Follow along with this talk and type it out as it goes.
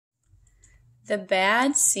The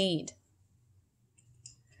Bad Seed.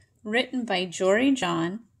 Written by Jory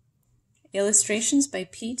John. Illustrations by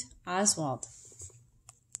Pete Oswald.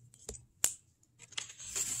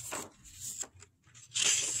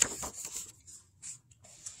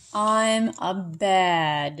 I'm a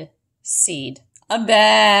bad seed. A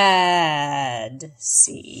bad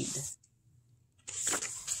seed.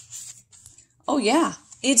 Oh yeah,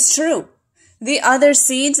 it's true. The other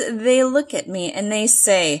seeds, they look at me and they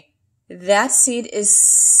say, that seed is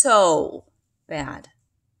so bad.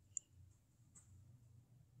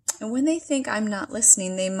 And when they think I'm not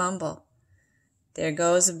listening, they mumble, there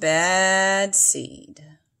goes a bad seed.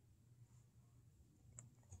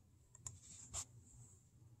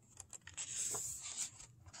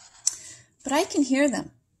 But I can hear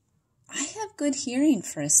them. I have good hearing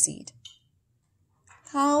for a seed.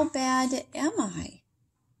 How bad am I?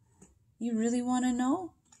 You really want to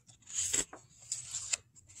know?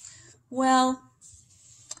 Well,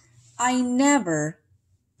 I never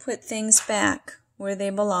put things back where they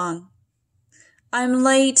belong. I'm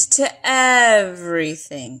late to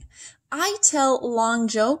everything. I tell long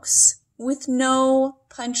jokes with no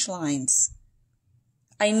punchlines.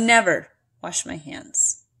 I never wash my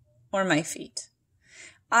hands or my feet.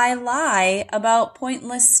 I lie about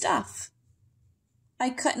pointless stuff. I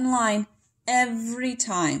cut in line every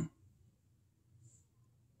time.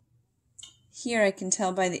 Here I can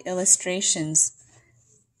tell by the illustrations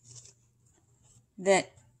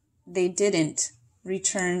that they didn't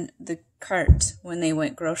return the cart when they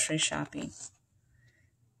went grocery shopping.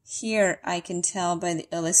 Here I can tell by the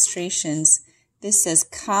illustrations this says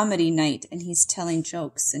comedy night and he's telling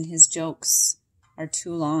jokes and his jokes are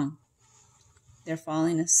too long. They're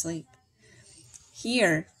falling asleep.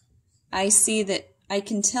 Here I see that I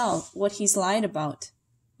can tell what he's lied about.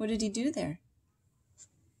 What did he do there?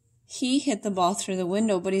 He hit the ball through the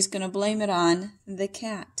window, but he's going to blame it on the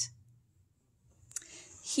cat.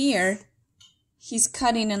 Here, he's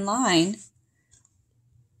cutting in line,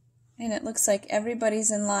 and it looks like everybody's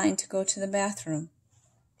in line to go to the bathroom.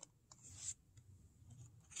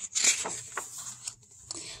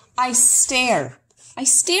 I stare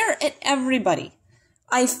at everybody.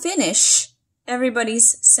 I finish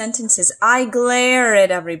everybody's sentences. I glare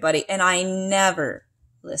at everybody, and I never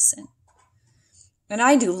listen. And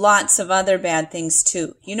I do lots of other bad things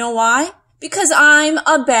too. You know why? Because I'm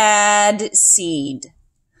a bad seed.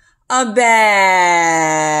 A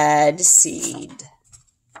bad seed.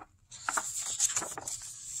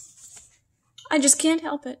 I just can't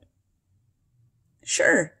help it.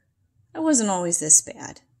 Sure, I wasn't always this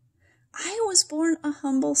bad. I was born a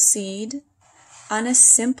humble seed on a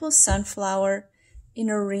simple sunflower in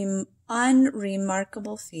a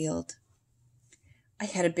unremarkable field. I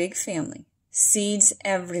had a big family. Seeds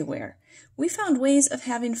everywhere. We found ways of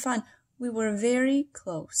having fun. We were very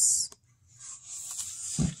close.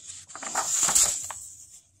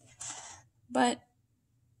 But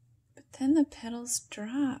then the petals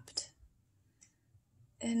dropped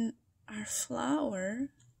and our flower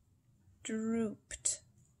drooped.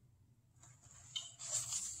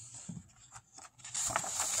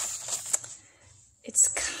 It's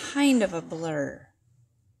kind of a blur.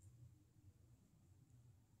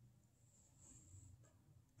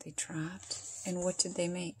 They dropped, and what did they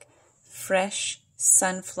make? Fresh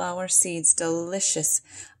sunflower seeds, delicious.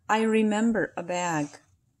 I remember a bag.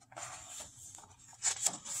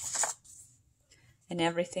 And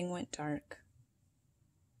everything went dark.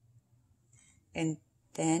 And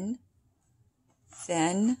then,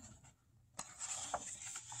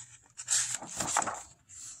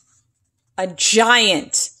 a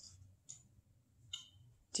giant.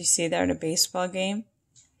 Do you see that at a baseball game?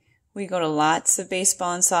 We go to lots of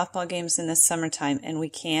baseball and softball games in the summertime, and we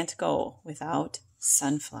can't go without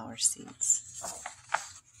sunflower seeds.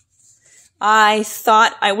 I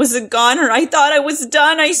thought I was a goner. I thought I was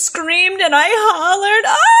done. I screamed and I hollered,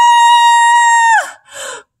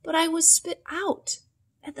 ah! But I was spit out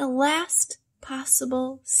at the last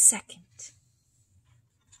possible second.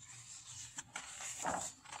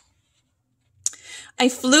 I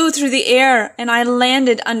flew through the air and I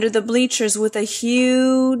landed under the bleachers with a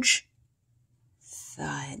huge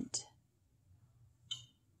thud.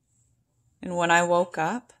 And when I woke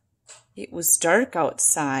up, it was dark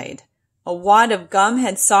outside. A wad of gum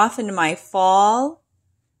had softened my fall.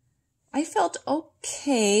 I felt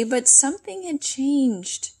okay, but something had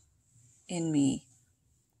changed in me.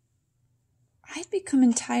 I'd become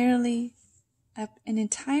an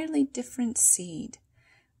entirely different seed.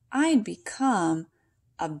 I'd become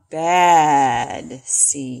a bad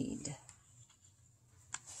seed.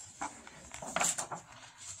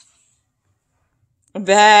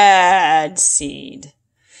 Bad seed.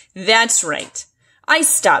 That's right. I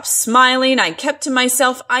stopped smiling. I kept to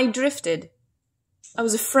myself. I drifted. I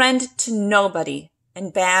was a friend to nobody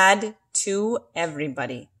and bad to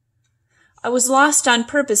everybody. I was lost on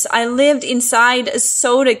purpose. I lived inside a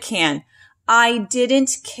soda can. I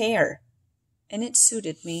didn't care, and it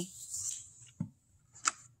suited me.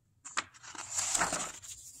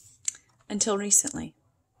 Until recently.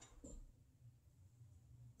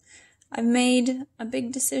 I've made a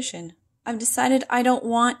big decision. I've decided I don't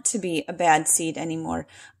want to be a bad seed anymore.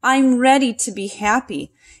 I'm ready to be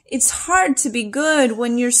happy. It's hard to be good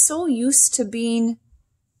when you're so used to being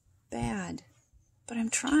bad. But I'm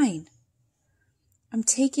trying. I'm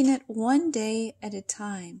taking it one day at a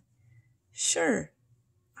time. Sure,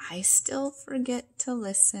 I still forget to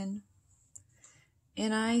listen.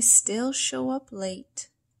 And I still show up late.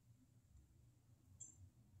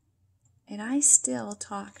 And I still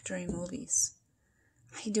talk during movies.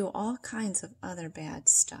 I do all kinds of other bad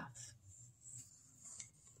stuff.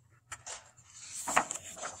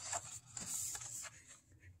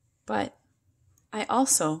 But I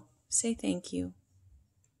also say thank you.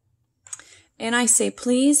 And I say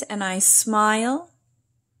please, and I smile.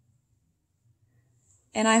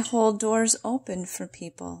 And I hold doors open for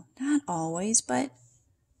people. Not always, but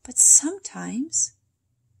sometimes.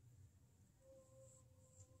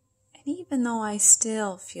 And even though I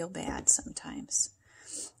still feel bad sometimes,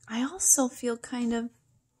 I also feel kind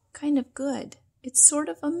of good. It's sort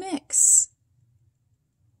of a mix.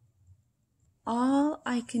 All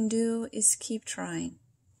I can do is keep trying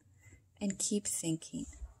and keep thinking.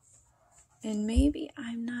 And maybe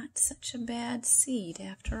I'm not such a bad seed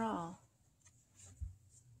after all.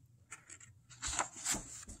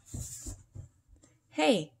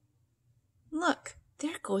 Hey, look,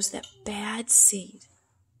 there goes that bad seed.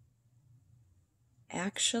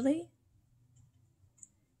 Actually,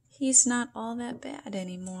 he's not all that bad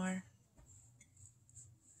anymore.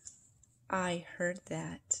 I heard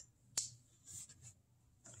that.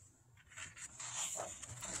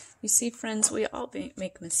 You see, friends, we all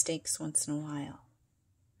make mistakes once in a while.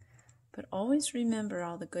 But always remember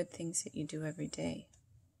all the good things that you do every day.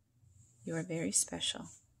 You are very special.